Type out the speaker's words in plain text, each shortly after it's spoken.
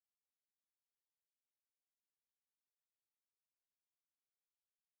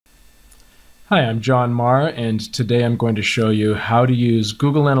Hi, I'm John Marr, and today I'm going to show you how to use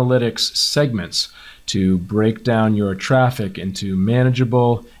Google Analytics segments to break down your traffic into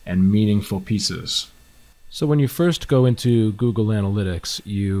manageable and meaningful pieces. So when you first go into Google Analytics,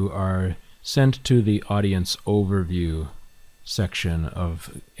 you are sent to the Audience Overview section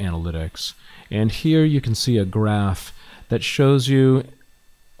of Analytics, and here you can see a graph that shows you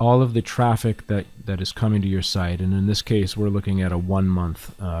all of the traffic that is coming to your site, and in this case we're looking at a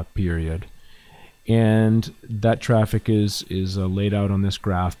 1-month period. And that traffic is laid out on this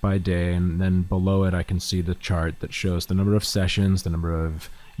graph by day, and then below it I can see the chart that shows the number of sessions, the number of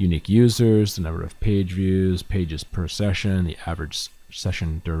unique users, the number of page views, pages per session, the average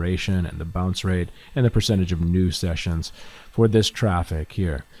session duration, and the bounce rate, and the percentage of new sessions for this traffic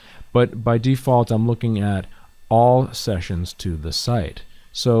here. But by default I'm looking at all sessions to the site.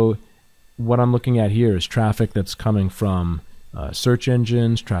 So what I'm looking at here is traffic that's coming from search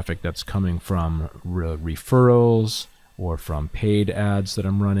engines, traffic that's coming from referrals or from paid ads that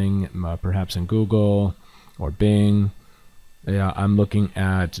I'm running, perhaps in Google or Bing. I'm looking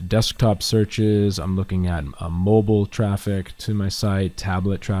at desktop searches, I'm looking at mobile traffic to my site,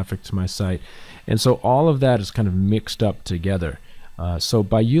 tablet traffic to my site, and so all of that is kind of mixed up together. So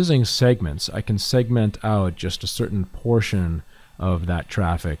by using segments, I can segment out just a certain portion of that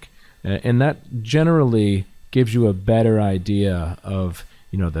traffic, and that generally gives you a better idea of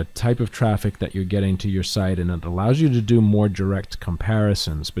the type of traffic that you're getting to your site, and it allows you to do more direct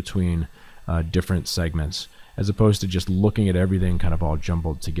comparisons between different segments as opposed to just looking at everything kind of all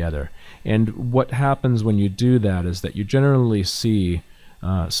jumbled together. And what happens when you do that is that you generally see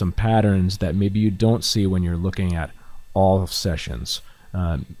some patterns that maybe you don't see when you're looking at all sessions.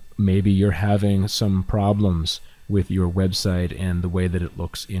 Maybe you're having some problems with your website and the way that it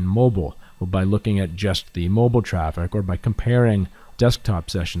looks in mobile. Well, by looking at just the mobile traffic, or by comparing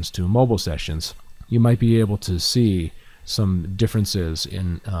desktop sessions to mobile sessions, you might be able to see some differences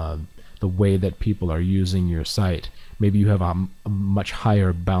in the way that people are using your site. Maybe you have a much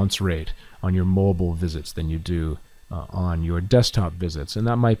higher bounce rate on your mobile visits than you do on your desktop visits, and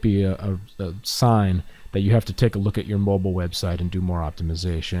that might be a sign that you have to take a look at your mobile website and do more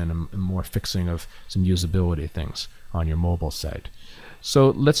optimization and more fixing of some usability things on your mobile site.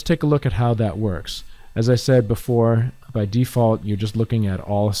 So let's take a look at how that works. As I said before, by default you're just looking at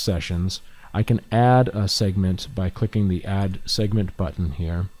all sessions. I can add a segment by clicking the Add Segment button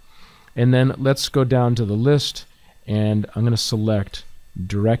here. And then let's go down to the list, and I'm going to select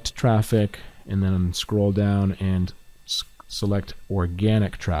Direct Traffic, and then scroll down and select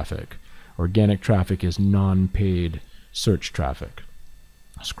Organic Traffic. Organic traffic is non-paid search traffic.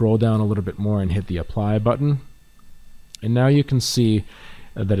 Scroll down a little bit more and hit the Apply button. And now you can see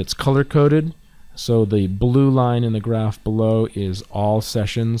that it's color-coded. So the blue line in the graph below is all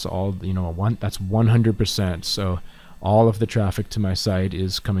sessions, that's 100%. So all of the traffic to my site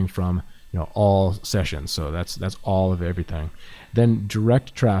is coming from all sessions. So that's all of everything. Then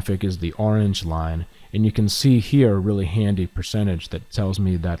direct traffic is the orange line, and you can see here a really handy percentage that tells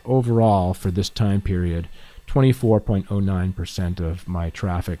me that overall for this time period 24.09% of my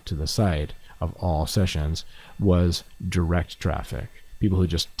traffic to the site of all sessions was direct traffic. People who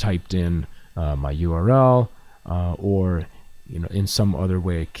just typed in my URL or in some other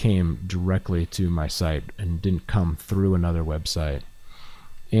way came directly to my site and didn't come through another website.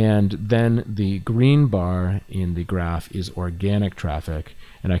 And then the green bar in the graph is organic traffic,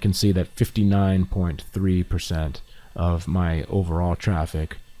 and I can see that 59.3% of my overall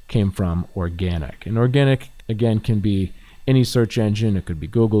traffic came from organic. And organic, again, can be any search engine. It could be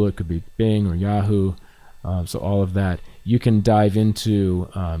Google, it could be Bing or Yahoo. So all of that. You can dive into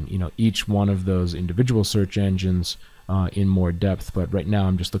each one of those individual search engines in more depth, but right now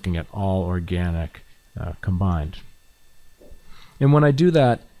I'm just looking at all organic combined. And when I do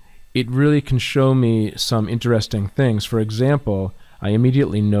that, it really can show me some interesting things. For example, I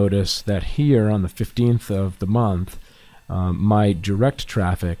immediately notice that here on the 15th of the month, my direct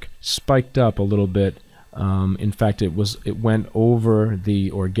traffic spiked up a little bit. In fact, it went over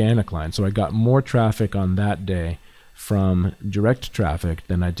the organic line. So I got more traffic on that day from direct traffic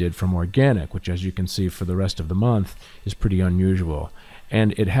than I did from organic, which, as you can see, for the rest of the month is pretty unusual.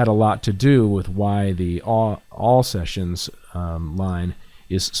 And it had a lot to do with why the all sessions line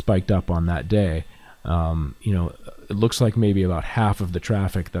is spiked up on that day. It looks like maybe about half of the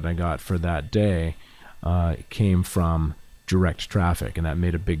traffic that I got for that day came from direct traffic, and that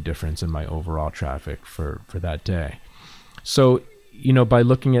made a big difference in my overall traffic for that day. So by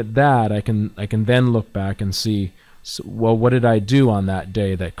looking at that, I can then look back and see, well, what did I do on that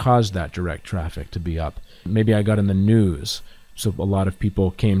day that caused that direct traffic to be up? Maybe I got in the news. So a lot of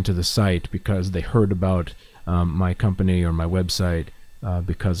people came to the site because they heard about my company or my website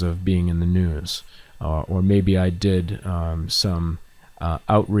because of being in the news. Or maybe I did some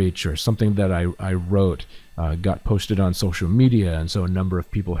outreach, or something that I wrote got posted on social media, and so a number of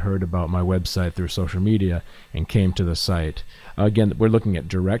people heard about my website through social media and came to the site. Again, we're looking at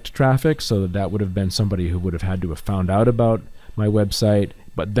direct traffic, so that would have been somebody who would have had to have found out about my website,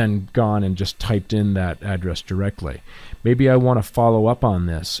 but then gone and just typed in that address directly. Maybe I want to follow up on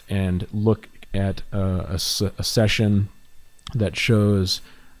this and look at a session that shows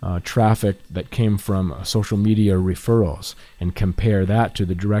traffic that came from social media referrals, and compare that to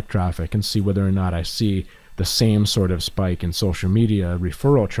the direct traffic and see whether or not I see the same sort of spike in social media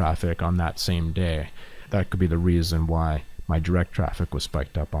referral traffic on that same day. That could be the reason why my direct traffic was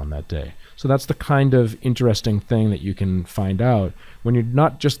spiked up on that day. So that's the kind of interesting thing that you can find out when you're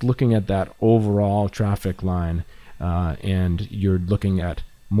not just looking at that overall traffic line and you're looking at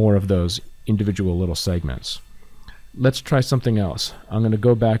more of those individual little segments. Let's try something else. I'm going to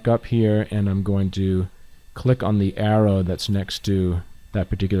go back up here and I'm going to click on the arrow that's next to that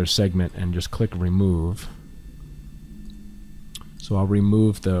particular segment and just click remove. So I'll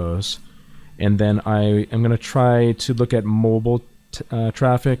remove those, and then I am going to try to look at mobile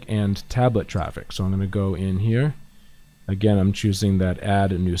traffic and tablet traffic. So I'm going to go in here. Again, I'm choosing that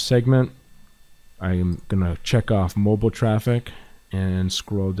add a new segment. I'm going to check off mobile traffic and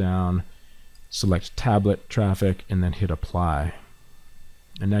scroll down, select tablet traffic, and then hit apply.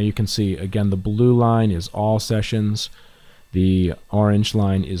 And now you can see, again, the blue line is all sessions. The orange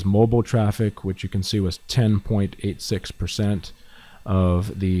line is mobile traffic, which you can see was 10.86%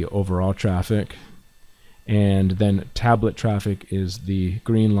 of the overall traffic. And then tablet traffic is the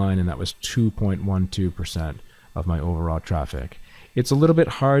green line, and that was 2.12% of my overall traffic. It's a little bit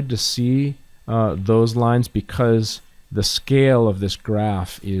hard to see those lines because the scale of this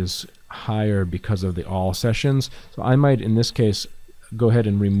graph is higher because of the all sessions. So I might, in this case, go ahead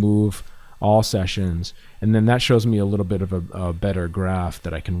and remove all sessions, and then that shows me a little bit of a better graph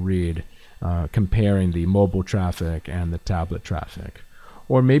that I can read, comparing the mobile traffic and the tablet traffic.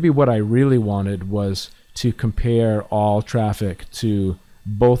 Or maybe what I really wanted was to compare all traffic to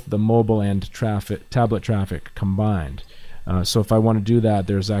both the mobile and tablet traffic combined. So if I want to do that,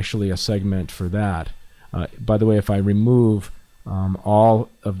 there's actually a segment for that. By the way, if I remove all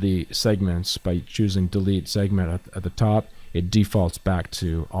of the segments by choosing delete segment at the top, it defaults back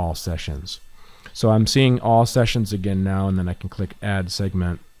to all sessions. So I'm seeing all sessions again now, and then I can click add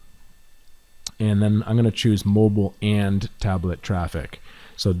segment, and then I'm going to choose mobile and tablet traffic.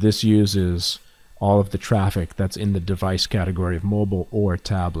 So this uses all of the traffic that's in the device category of mobile or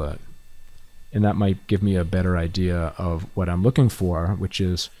tablet, and that might give me a better idea of what I'm looking for, which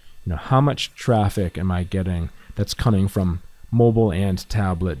is, how much traffic am I getting that's coming from mobile and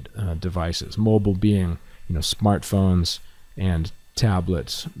tablet devices. Mobile being smartphones, and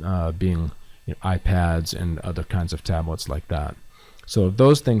tablets being iPads and other kinds of tablets like that. So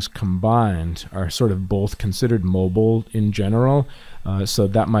those things combined are sort of both considered mobile in general, so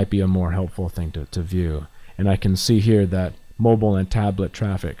that might be a more helpful thing to view. And I can see here that mobile and tablet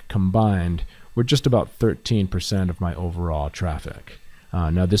traffic combined were just about 13% of my overall traffic.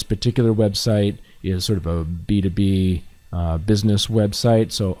 Now this particular website is sort of a B2B business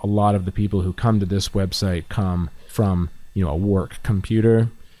website, so a lot of the people who come to this website come from a work computer,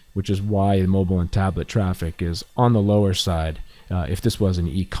 which is why the mobile and tablet traffic is on the lower side. If this was an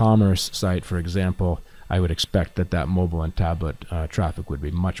e-commerce site, for example, I would expect that mobile and tablet traffic would be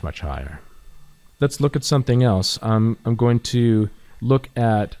much, much higher. Let's look at something else. I'm going to look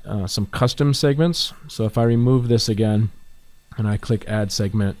at some custom segments. So if I remove this again and I click add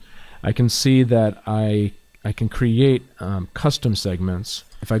segment, I can see that I can create custom segments.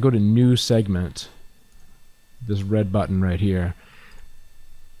 If I go to new segment, this red button right here,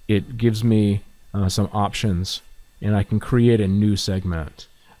 it gives me some options, and I can create a new segment.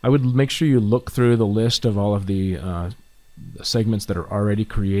 I would make sure you look through the list of all of the segments that are already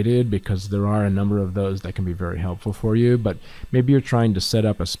created, because there are a number of those that can be very helpful for you. But maybe you're trying to set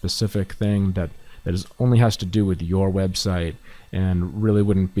up a specific thing that only has to do with your website and really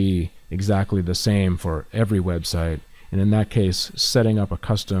wouldn't be exactly the same for every website. And in that case, setting up a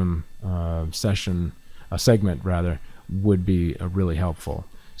custom segment would be really helpful.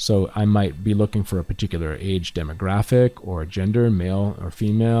 So I might be looking for a particular age demographic or gender, male or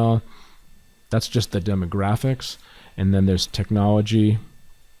female. That's just the demographics. And then there's technology.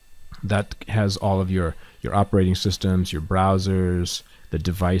 That has all of your operating systems, your browsers, the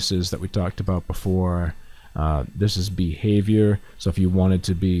devices that we talked about before. This is behavior. So if you wanted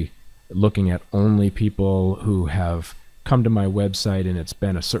to be looking at only people who have come to my website and it's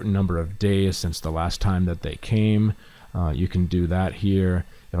been a certain number of days since the last time that they came, you can do that here.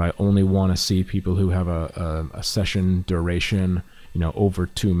 If I only want to see people who have a session duration, over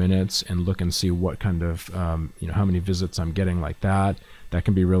 2 minutes, and look and see what kind of, how many visits I'm getting like that, that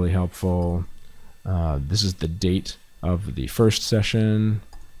can be really helpful. This is the date of the first session.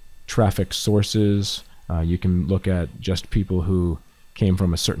 Traffic sources. You can look at just people who came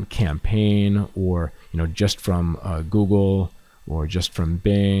from a certain campaign, or just from Google, or just from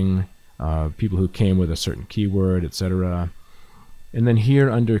Bing, people who came with a certain keyword, etc. And then here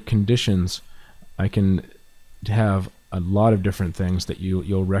under conditions, I can have a lot of different things that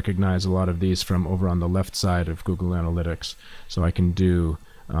you'll recognize a lot of these from over on the left side of Google Analytics. So I can do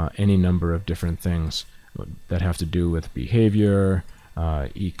any number of different things that have to do with behavior,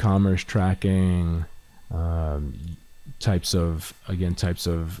 e-commerce tracking, types of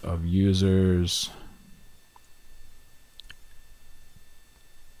users,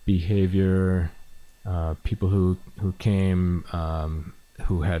 behavior, people who came,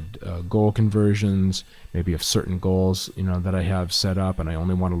 who had goal conversions, maybe of certain goals that I have set up, and I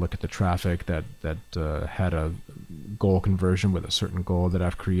only want to look at the traffic that had a goal conversion with a certain goal that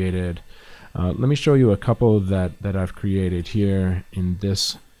I've created. Let me show you a couple that I've created here in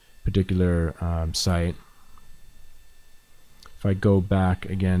this particular site. If I go back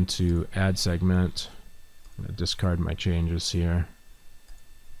again to add segment, I'm going to discard my changes here.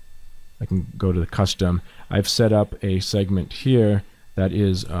 I can go to the custom. I've set up a segment here that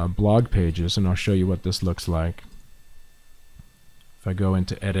is blog pages, and I'll show you what this looks like. If I go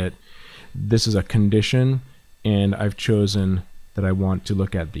into edit, this is a condition, and I've chosen that I want to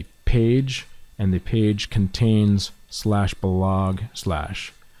look at the page, and the page contains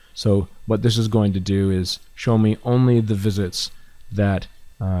 /blog/. So what this is going to do is show me only the visits that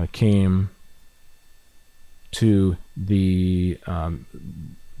came to the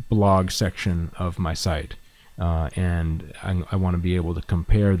blog section of my site, and I want to be able to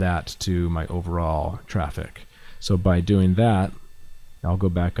compare that to my overall traffic. So by doing that, I'll go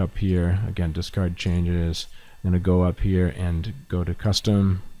back up here again, discard changes. I'm going to go up here and go to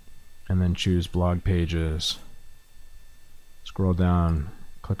custom, and then choose blog pages. Scroll down,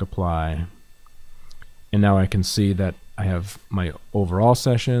 click apply, and now I can see that I have my overall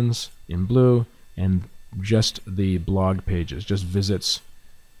sessions in blue and just the blog pages, just visits,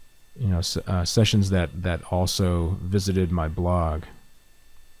 sessions that also visited my blog,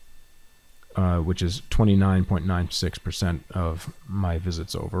 which is 29.96% of my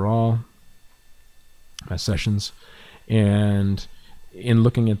visits overall, my sessions. And in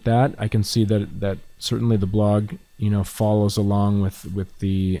looking at that, I can see that certainly the blog follows along with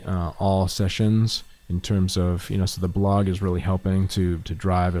the all sessions in terms of so the blog is really helping to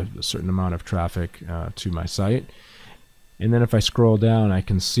drive a certain amount of traffic to my site. And then if I scroll down, I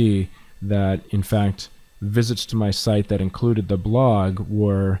can see that in fact visits to my site that included the blog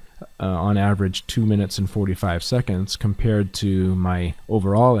were on average 2 minutes and 45 seconds compared to my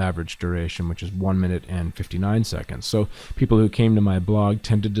overall average duration, which is 1 minute and 59 seconds. So people who came to my blog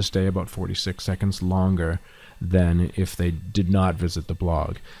tended to stay about 46 seconds longer than if they did not visit the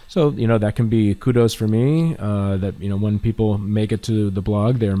blog. So that can be kudos for me, that when people make it to the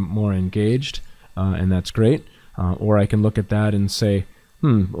blog, they're more engaged, and that's great. Or I can look at that and say,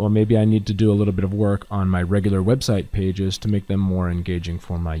 well, maybe I need to do a little bit of work on my regular website pages to make them more engaging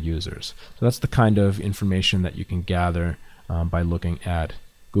for my users. So that's the kind of information that you can gather by looking at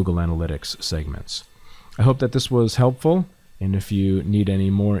Google Analytics segments. I hope that this was helpful, and if you need any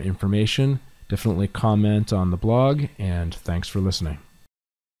more information, definitely comment on the blog, and thanks for listening.